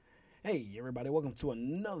Hey, everybody, welcome to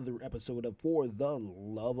another episode of For the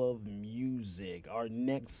Love of Music. Our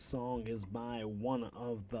next song is by one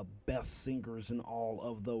of the best singers in all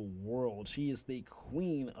of the world. She is the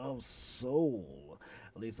queen of soul.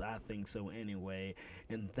 At least I think so, anyway.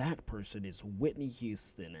 And that person is Whitney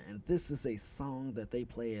Houston. And this is a song that they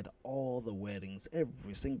play at all the weddings.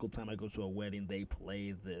 Every single time I go to a wedding, they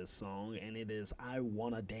play this song. And it is I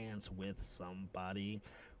Wanna Dance with Somebody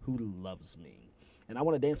Who Loves Me. And I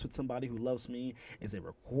Want to Dance with Somebody Who Loves Me is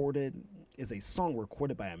a song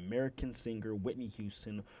recorded by American singer Whitney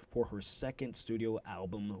Houston for her second studio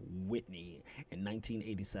album Whitney in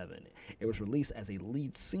 1987. It was released as a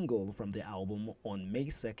lead single from the album on May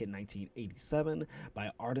 2nd, 1987 by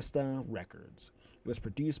Arista Records. It was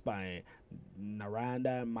produced by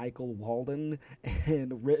Narada Michael Walden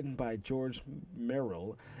and written by George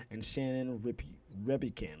Merrill and Shannon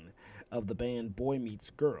Rebekin of the band Boy Meets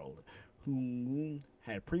Girl, who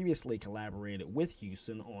had previously collaborated with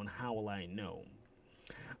Houston on How Will I Know.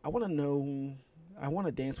 I Want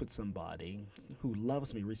to Dance with Somebody Who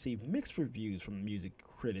Loves Me received mixed reviews from music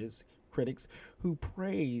critics who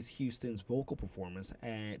praised Houston's vocal performance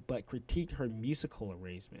but critiqued her musical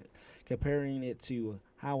arrangement, comparing it to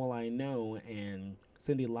How Will I Know and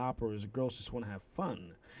Cyndi Lauper's Girls Just Want to Have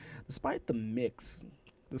Fun. Despite the mixed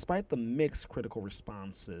critical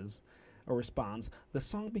response, the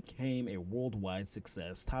song became a worldwide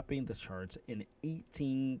success, topping the charts in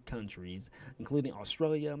 18 countries, including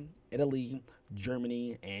Australia, Italy,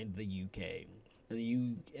 Germany, and the UK.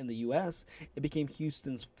 In the US, it became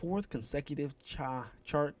Houston's fourth consecutive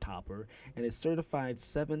chart topper and is certified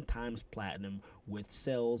 7 times platinum with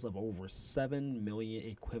sales of over 7 million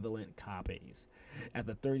equivalent copies. At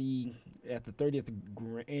the 30th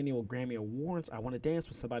annual Grammy Awards, I Want to Dance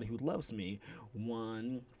with Somebody Who Loves Me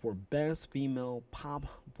won for Best Female Pop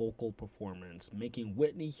Vocal Performance, making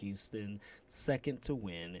Whitney Houston second to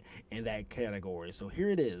win in that category. So here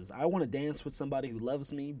it is, I Want to Dance with Somebody Who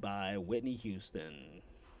Loves Me by Whitney Houston.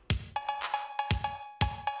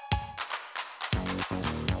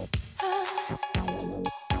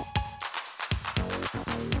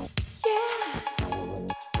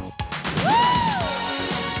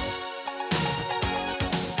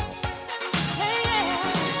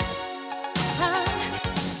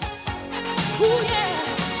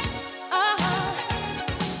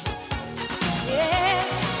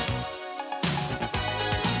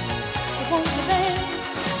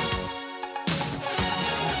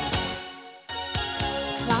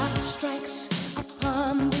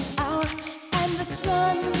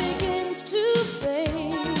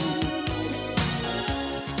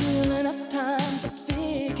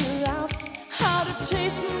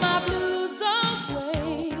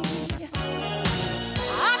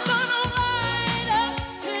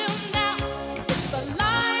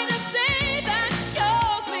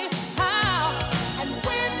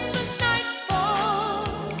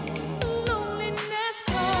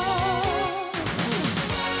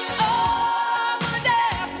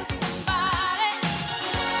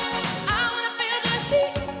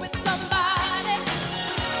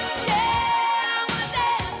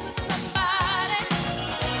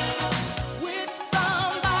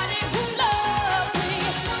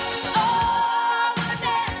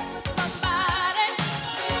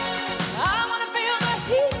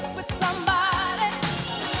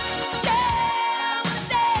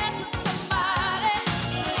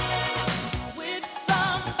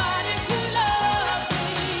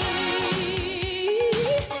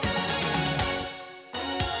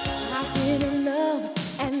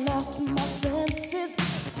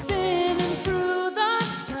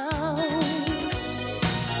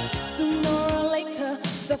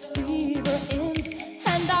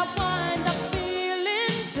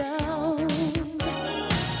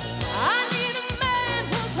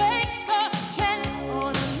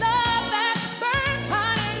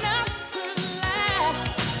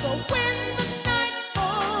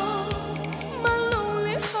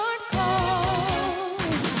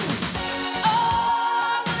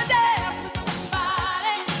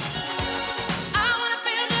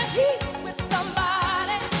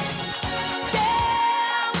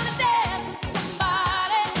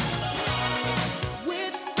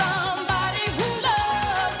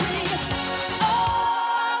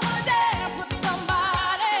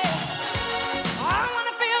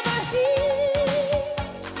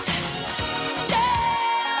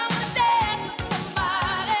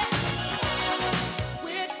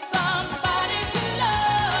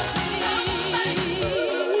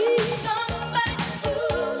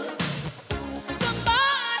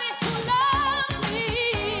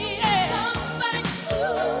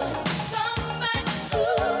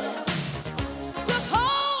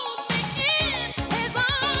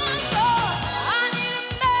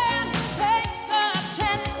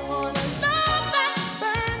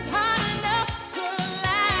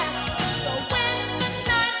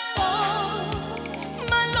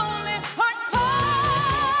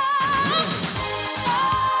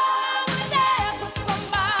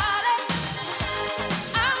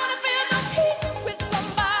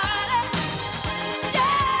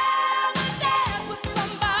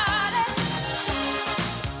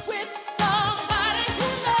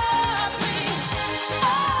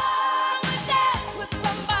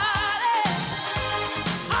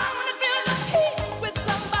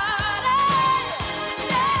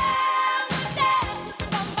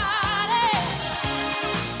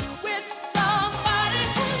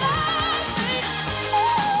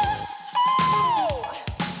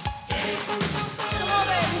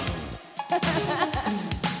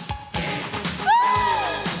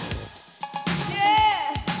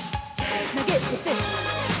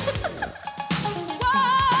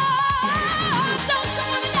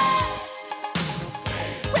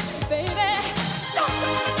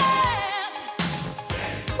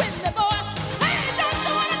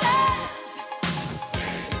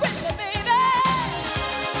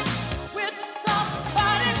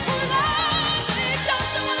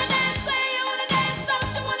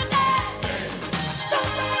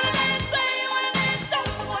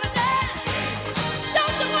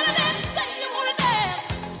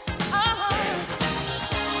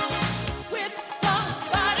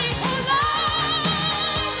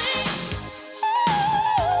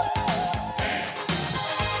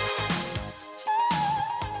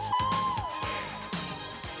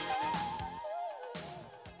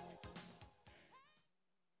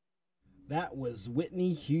 That was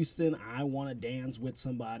Whitney Houston, I Want to Dance with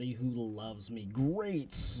Somebody Who Loves Me.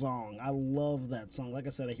 Great song. I love that song. Like I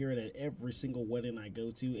said, I hear it at every single wedding I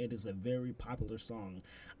go to. It is a very popular song.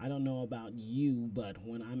 I don't know about you, but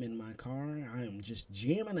when I'm in my car, I am just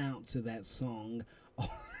jamming out to that song,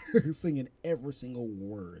 singing every single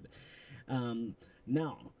word.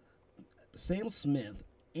 Now, Sam Smith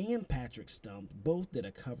and Patrick Stump both did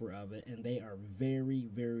a cover of it, and they are very,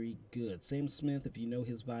 very good. Sam Smith, if you know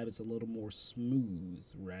his vibe, it's a little more smooth,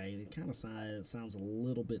 right? It kind of sounds a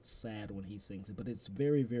little bit sad when he sings it, but it's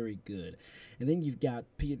very, very good. And then you've got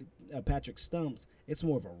Patrick Stump's. It's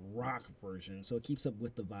more of a rock version, so it keeps up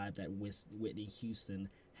with the vibe that Whitney Houston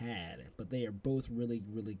had. But they are both really,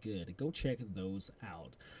 really good. Go check those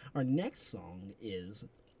out. Our next song is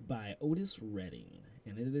by Otis Redding,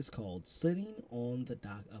 and it is called Sitting on the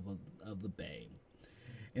Dock of the Bay.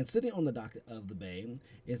 And Sitting on the Dock of the Bay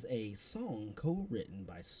is a song co-written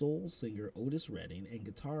by soul singer Otis Redding and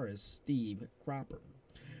guitarist Steve Cropper.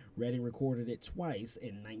 Redding recorded it twice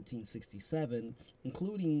in 1967,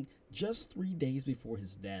 including just 3 days before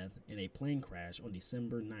his death in a plane crash on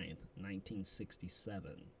December 9th,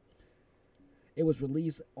 1967. It was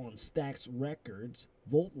released on Stax Records'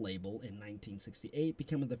 Volt label in 1968,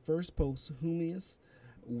 becoming the first posthumous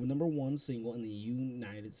 #1 single in the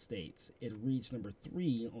United States. It reached number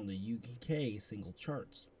 3 on the UK single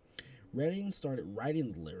charts. Redding started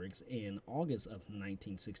writing the lyrics in August of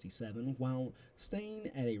 1967 while staying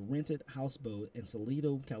at a rented houseboat in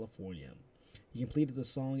Salado, California. He completed the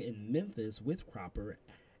song in Memphis with Cropper,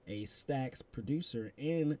 a Stax producer,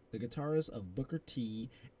 and the guitarist of Booker T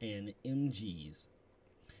and MGs.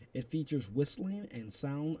 It features whistling and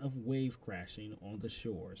sound of wave crashing on the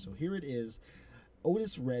shore. So here it is,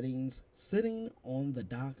 Otis Redding's Sitting on the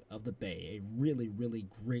Dock of the Bay. A really, really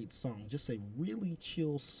great song. Just a really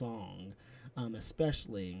chill song,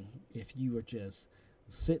 especially if you are just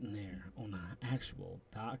sitting there on the actual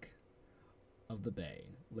dock of the bay.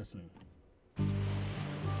 Listen.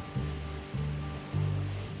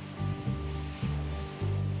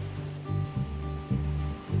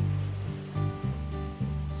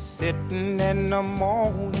 Sitting in the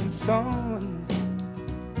morning sun,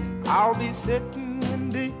 I'll be sitting when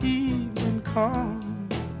the evening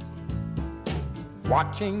comes,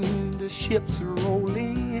 watching the ships roll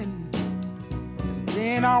in, and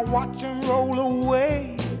then I'll watch them roll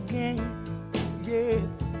away again. Yeah,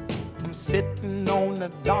 I'm sitting on the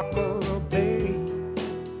dock of the bay,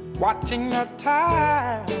 watching the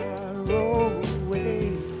tide roll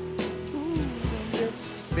away.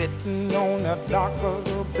 Sitting on the dock of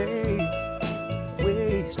the bay,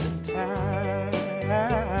 wasting time.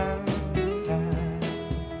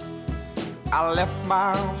 I left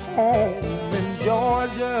my home in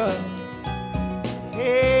Georgia,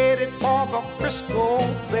 headed for the Frisco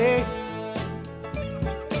Bay,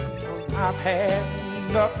 'cause I've had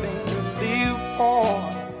nothing to live for,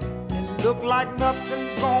 and look like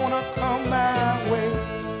nothing's gonna come my way.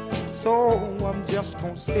 So I'm just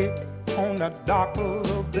gonna sit on the dock of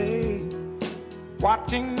the bay,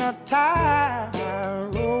 watching the tide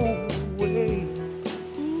roll away.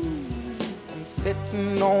 I'm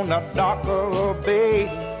sitting on the dock of the bay,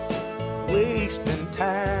 wasting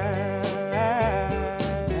time.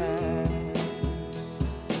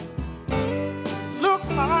 Look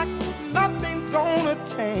like nothing's gonna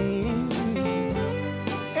change,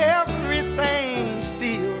 everything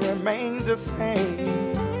still remains the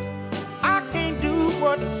same. I can't do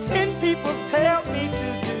what 10 people tell me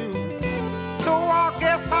to do, so I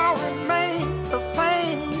guess I'll remain the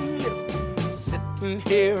same. Listen, sitting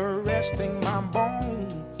here resting my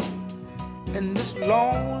bones, and this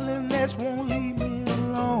loneliness won't leave me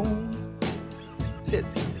alone.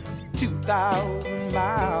 Listen, 2,000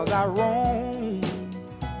 miles I roam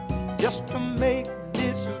just to make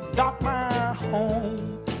this dock my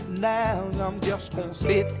home. Now I'm just gonna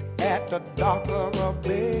sit at the dock of a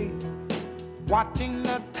bay, watching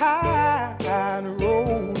the tide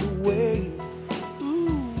roll away.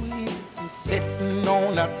 Ooh, I'm sitting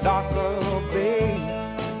on the dock of the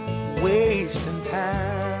bay, wasting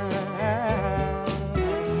time.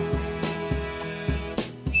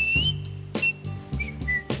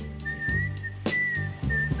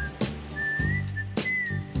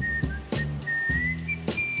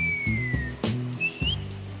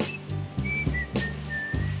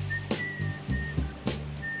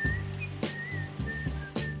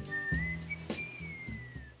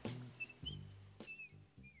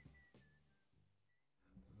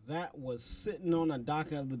 That was Sitting on the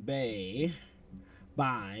Dock of the Bay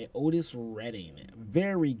by Otis Redding.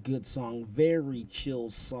 Very good song, very chill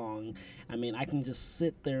song. I mean, I can just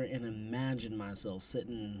sit there and imagine myself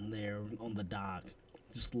sitting there on the dock,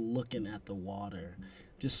 just looking at the water,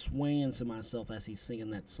 just swaying to myself as he's singing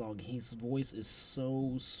that song. His voice is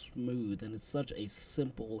so smooth, and it's such a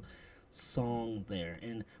simple song there.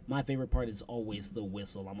 And my favorite part is always the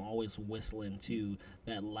whistle. I'm always whistling to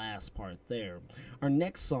that last part there. Our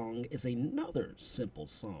next song is another simple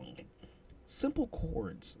song. Simple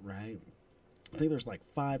chords, right? I think there's like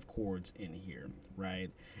 5 chords in here,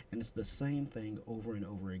 right? And it's the same thing over and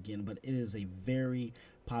over again, but it is a very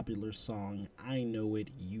popular song. I know it,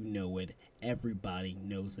 you know it, everybody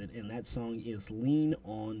knows it, and that song is Lean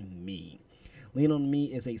on Me. Lean on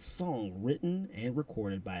Me is a song written and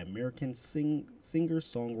recorded by American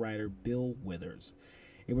singer-songwriter Bill Withers.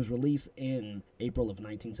 It was released in April of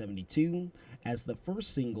 1972 as the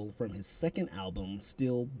first single from his second album,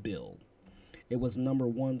 Still Bill. It was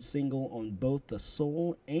 #1 single on both the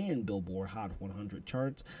Soul and Billboard Hot 100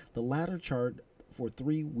 charts, the latter chart for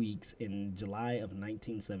 3 weeks in July of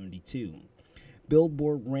 1972.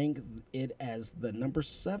 Billboard ranked it as the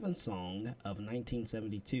 #7 song of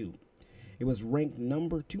 1972. It was ranked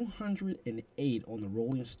number 208 on the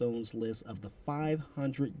Rolling Stones list of the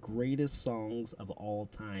 500 greatest songs of all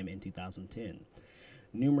time in 2010.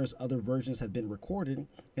 Numerous other versions have been recorded,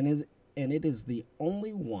 and it is the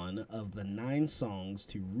only one of the 9 songs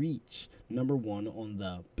to reach #1 on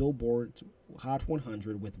the Billboard Hot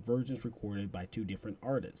 100 with versions recorded by 2 different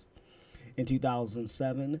artists. In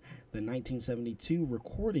 2007, the 1972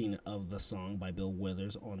 recording of the song by Bill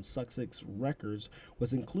Withers on Sussex Records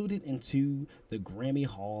was included into the Grammy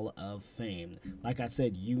Hall of Fame. Like I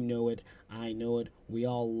said, you know it, I know it, we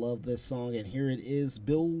all love this song, and here it is,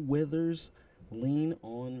 Bill Withers, Lean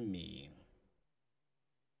on Me.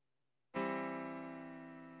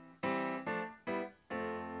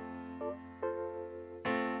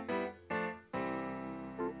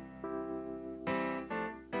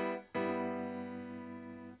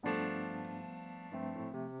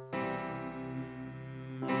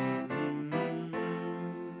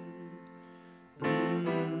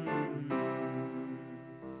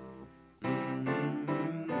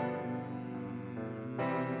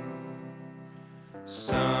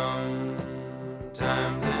 Sometimes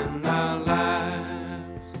in our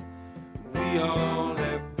lives, we all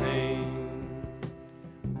have pain,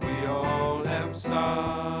 we all have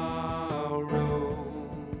sorrow,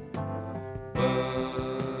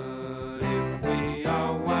 but if we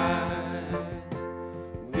are wise,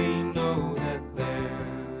 we know that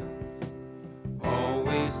there's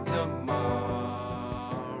always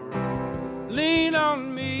tomorrow. Lean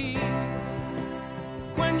on me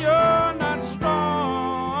when you're not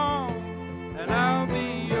strong, and I'll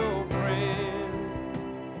be your friend.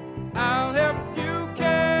 I'll help you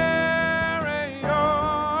carry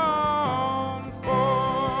on,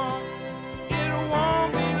 for it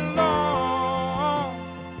won't be long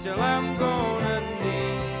till I'm gonna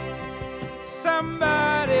need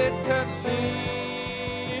somebody to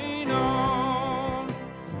lean on.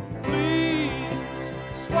 Please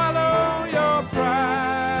swallow your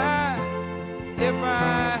pride if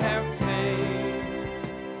I have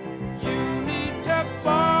things you need to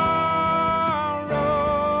borrow,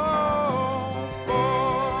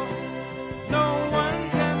 for no one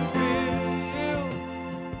can fill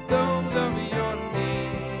those of your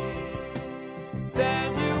needs that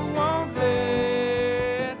you won't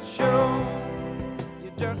let show. You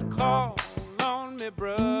just call on me,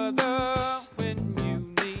 brother, when you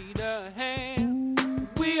need a hand.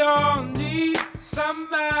 We all need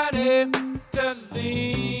somebody to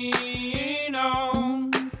lean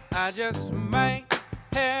on. I just might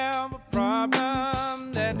have a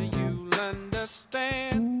problem that you'll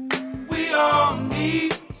understand. We all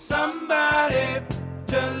need somebody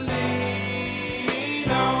to lean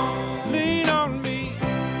on. Lean on me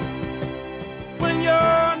when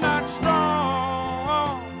you're not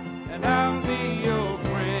strong, and I'll be your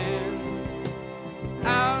friend.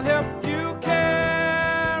 I'll help you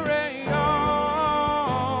carry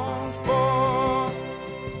on, for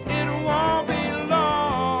it won't be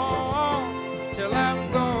long till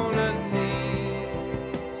I'm gonna need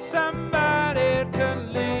somebody to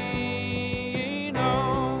lean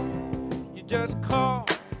on. You just call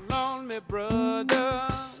on me, brother,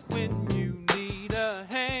 when you need a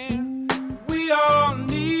hand. We all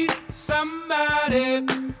need somebody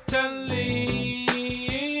to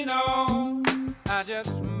lean on. I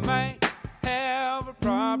just might have a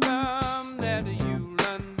problem that you'll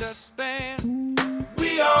understand.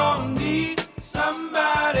 We all need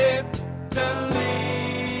somebody to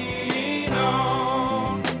lean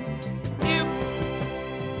on. If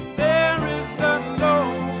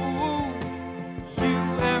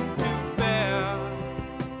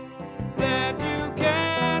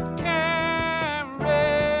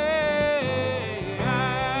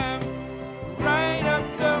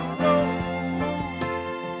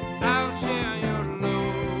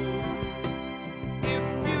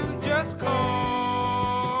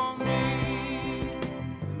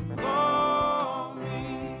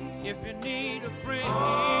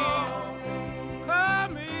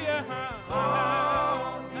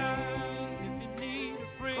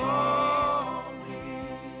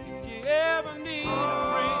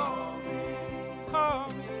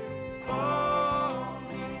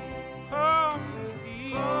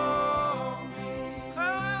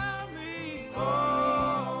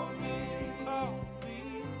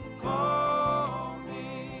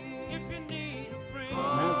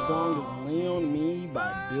song is Lean on Me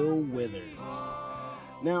by Bill Withers.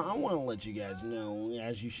 Now, I want to let you guys know,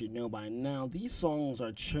 as you should know by now, these songs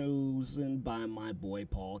are chosen by my boy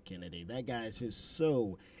Paul Kennedy. That guy is just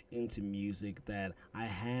so into music that I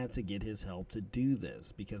had to get his help to do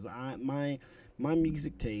this because my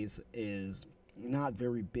music taste is not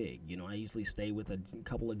very big. You know, I usually stay with a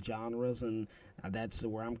couple of genres, and that's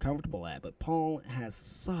where I'm comfortable at. But Paul has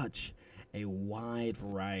such a wide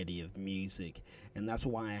variety of music, and that's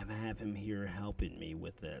why I have him here helping me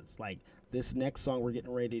with this. Like this next song we're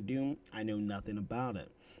getting ready to do, I know nothing about it.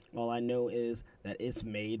 All I know is that it's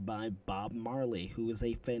made by Bob Marley, who is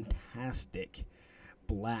a fantastic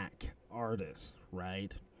black artist,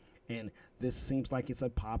 right? And this seems like it's a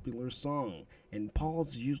popular song, and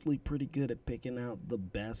Paul's usually pretty good at picking out the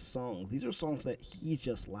best songs. These are songs that he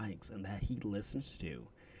just likes and that he listens to.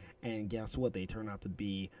 And guess what? They turn out to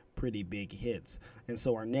be pretty big hits. And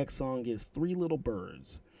so our next song is Three Little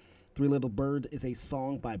Birds. Three Little Birds is a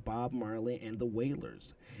song by Bob Marley and the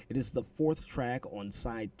Wailers. It is the fourth track on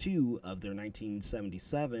side 2 of their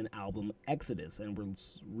 1977 album Exodus and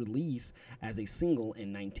was released as a single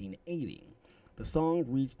in 1980. The song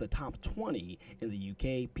reached the top 20 in the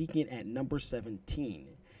UK, peaking at number 17.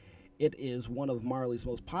 It is one of Marley's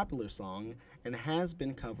most popular songs and has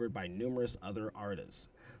been covered by numerous other artists.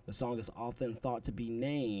 The song is often thought to be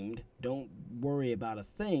named Don't Worry About a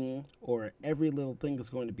Thing or Every Little Thing Is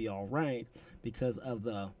Going to Be Alright because of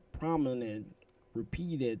the prominent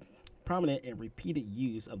and repeated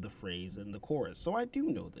use of the phrase in the chorus. So I do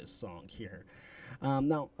know this song here.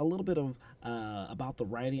 Now, a little bit of about the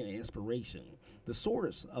writing and inspiration. The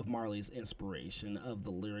source of Marley's inspiration of the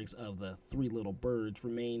lyrics of the Three Little Birds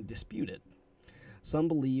remain disputed. Some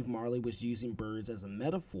believe Marley was using birds as a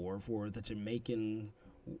metaphor for the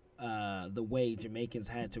way Jamaicans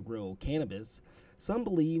had to grow cannabis. Some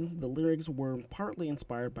believe the lyrics were partly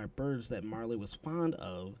inspired by birds that Marley was fond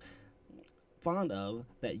of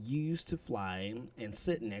that used to fly and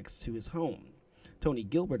sit next to his home. Tony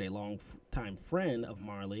Gilbert, a long-time friend of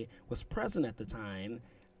Marley, was present at the time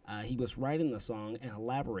he was writing the song and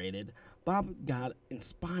elaborated. Bob got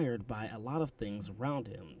inspired by a lot of things around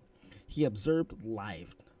him. He observed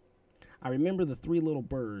life. I remember the Three Little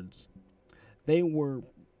Birds. They were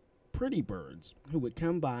pretty birds who would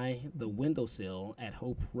come by the windowsill at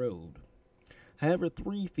Hope Road. However,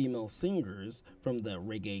 3 female singers from the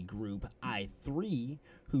reggae group I3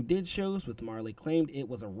 who did shows with Marley claimed it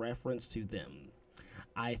was a reference to them.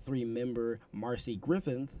 I3 member Marcy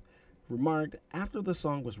Griffith remarked, after the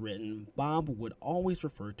song was written, Bob would always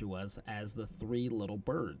refer to us as the Three Little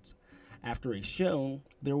Birds. After a show,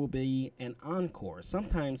 there will be an encore.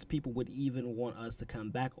 Sometimes people would even want us to come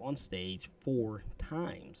back on stage 4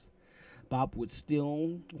 times. Bob would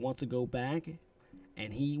still want to go back,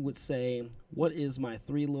 and he would say, what is my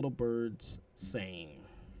Three Little Birds saying?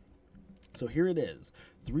 So here it is,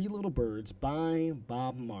 Three Little Birds by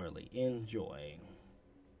Bob Marley. Enjoy.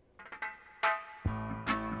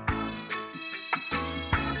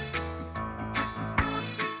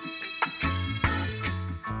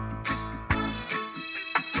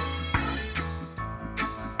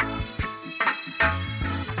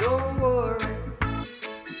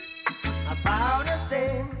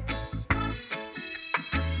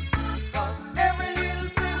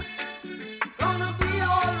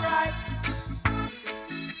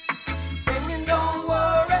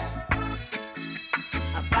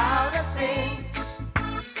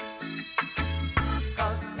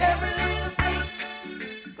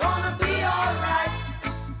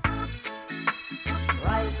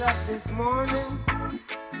 This morning,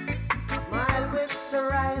 smile with the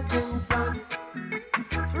rising sun.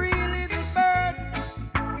 3 little birds,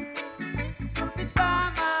 it's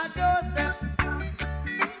by my doorstep,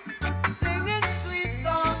 singing sweet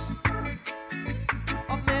songs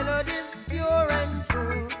of melodies pure and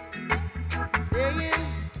true, saying,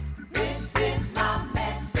 this is my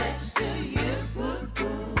message to you.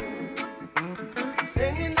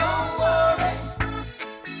 Singing, don't worry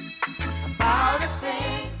about a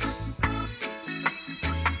thing.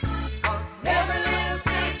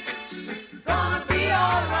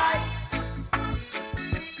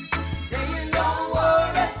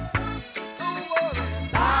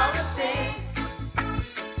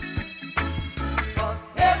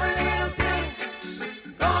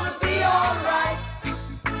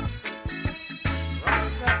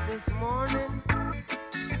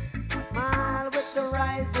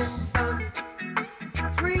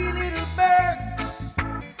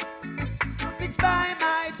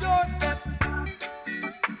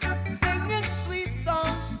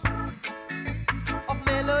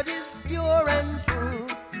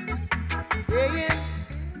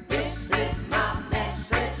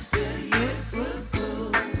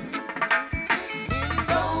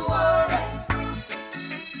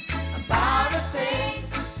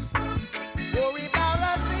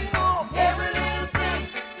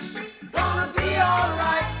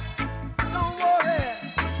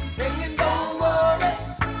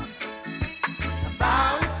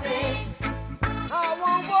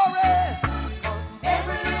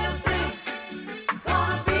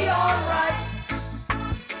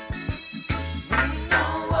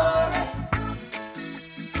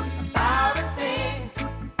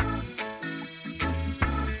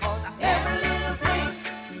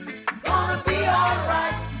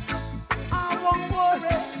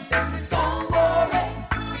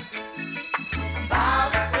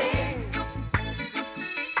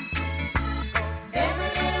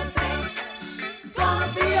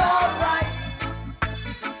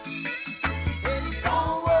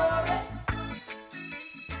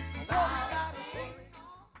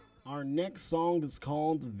 next song is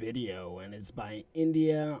called Video, and it's by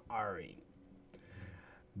India Ari.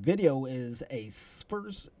 Video is the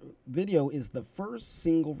first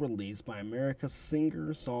single released by America's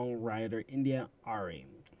singer-songwriter India Ari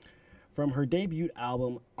from her debut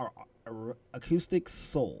album Acoustic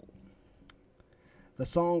Soul. The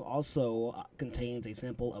song also contains a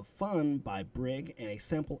sample of Fun by Brig and a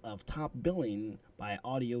sample of Top Billing by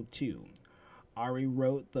Audio 2. Ari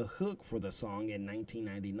wrote the hook for the song in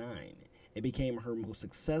 1999. It became her most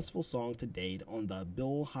successful song to date on the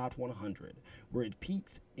Bill Hot 100, where it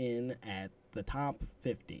peaked in at the top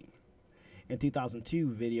 50. In 2002,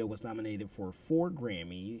 Video was nominated for 4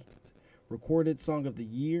 Grammys, Recorded Song of the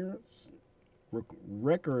Year,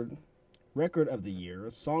 Record of the Year,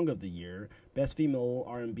 Song of the Year, Best Female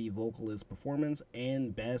R&B Vocalist Performance,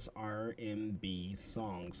 and Best R&B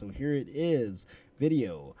Song. So here it is,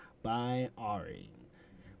 Video by Ari.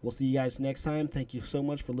 We'll see you guys next time. Thank you so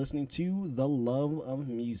much for listening to The Love of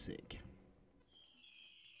Music.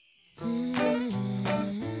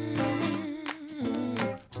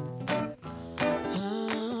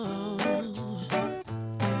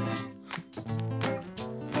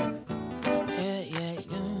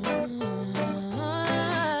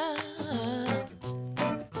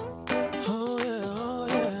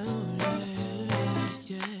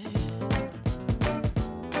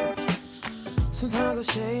 Sometimes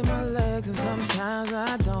I shave my legs and sometimes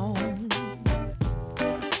I don't.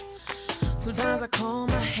 Sometimes I comb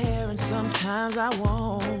my hair and sometimes I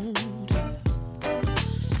won't.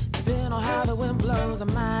 Depending on how the wind blows, I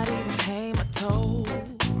might even paint my toes.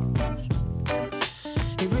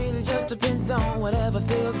 It really just depends on whatever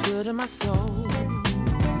feels good in my soul. Not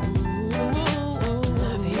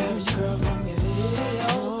the average girl from your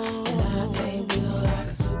video, and I ain't built like a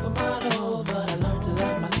supermodel, but I learned to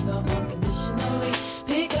love myself unconditionally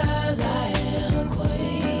because I am a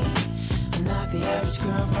queen. I'm not the average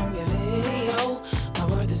girl from your video. My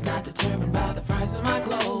worth is not determined by the price of my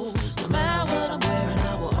clothes. No matter what I'm wearing,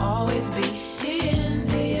 I will always be in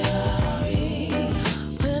the Ari.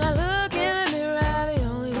 When I look in the mirror, the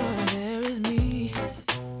only one there is me.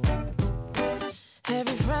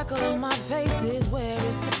 Every freckle on my face is where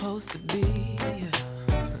it's supposed to be.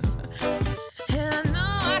 And I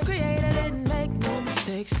know I created it and make no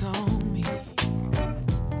mistakes on me.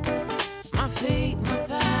 My feet, my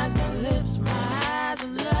thighs, my lips, my eyes,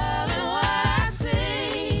 I'm loving what I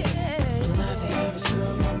see. I'm not the average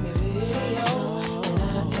girl from your video,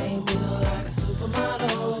 and I ain't built like a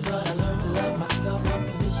supermodel, but I learned to love myself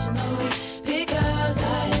unconditionally because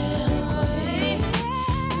I am a queen.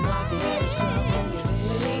 I'm not the average girl from your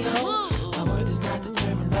video. My worth is not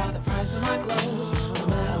determined by the price of my clothes. No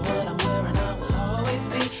matter what I'm wearing, I will always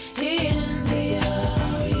be in the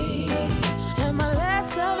Ari. Am I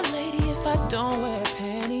less of a lady if I don't wear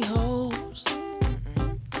pantyhose?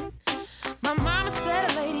 My mama said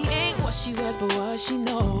a lady ain't what she wears but what she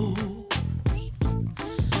knows.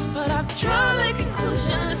 But I've drawn the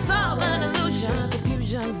conclusion it's all an illusion.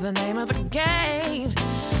 Confusion's the name of the game.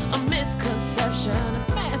 A misconception,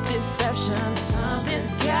 a mass deception.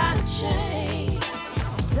 Something's gotta change.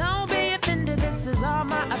 Don't be offended, this is all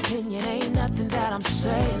my opinion. Ain't nothing that I'm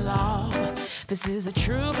saying, Lord. This is a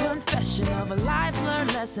true confession of a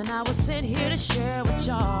life-learned lesson I was sent here to share with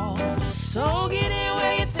y'all. So get in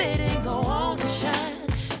where you fit and go on and shine.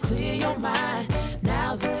 Clear your mind,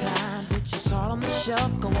 now's the time. Put your salt on the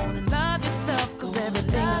shelf, go on and love yourself, cause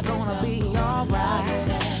everything's gonna be alright. I'm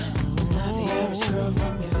not the average girl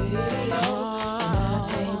from your video, and I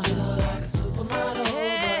ain't built like a supermodel, but I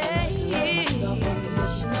learned to love myself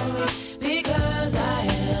unconditionally because I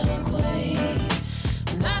am a queen.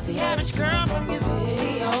 I'm not the average girl from your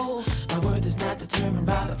video. My worth is not determined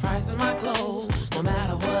by the price of my clothes. No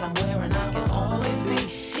matter what I'm wearing, I can always be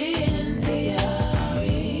in the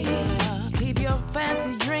Ari. Keep your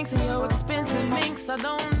fancy drinks and your expensive minks. I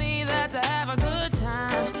don't need that to have a good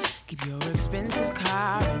time. Keep your expensive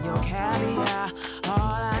car and your caviar.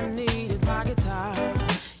 All I need is my guitar.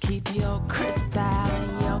 Keep your crystal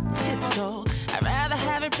and your pistol. I'd rather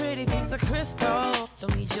have a pretty piece of crystal.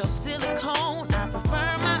 Don't need your silicone, I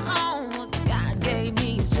prefer my own. What God gave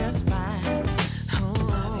me is just fine. Oh,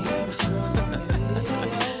 I'm the average girl from your video,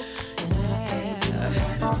 and I ain't built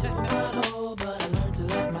like a supermodel, but I learned to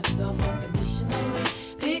love myself unconditionally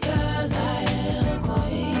because I am a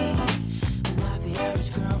queen. I'm not the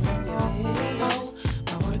average girl from your video.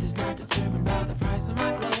 My worth is not determined by the price of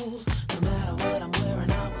my clothes. No matter what I'm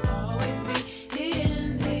wearing, I will always be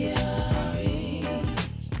in the Ari.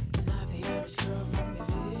 I'm not the average girl from your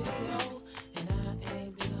video, and I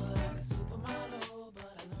ain't built like a supermodel, but I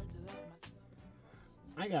learned to love myself.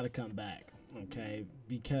 I gotta come back. okay?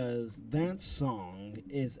 Because that song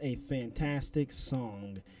is a fantastic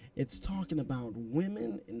song. It's talking about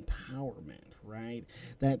women empowerment, right?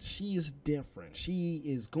 That she is different. She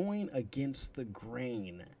is going against the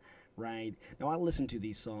grain, right? Now, I listen to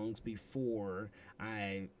these songs before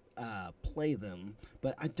I play them,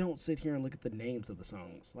 but I don't sit here and look at the names of the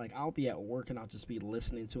songs. Like, I'll be at work and I'll just be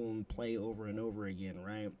listening to them play over and over again,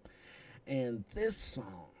 right? And this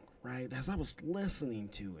song, right, as I was listening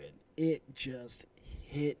to it, it just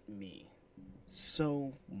hit me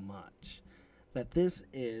so much that this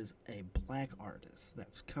is a black artist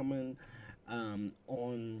that's coming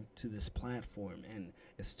on to this platform and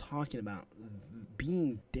is talking about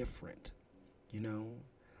being different, you know?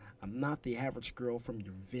 I'm not the average girl from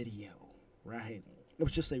your video, right? It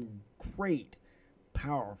was just a great,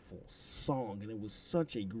 powerful song, and it was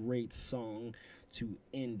such a great song to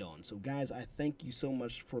end on. So, guys, I thank you so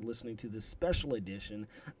much for listening to this special edition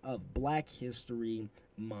of Black History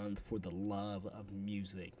Month for the love of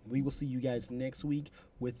music. We will see you guys next week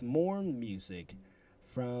with more music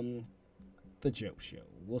from The Joe Show.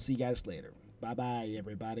 We'll see you guys later. Bye-bye,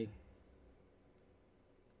 everybody.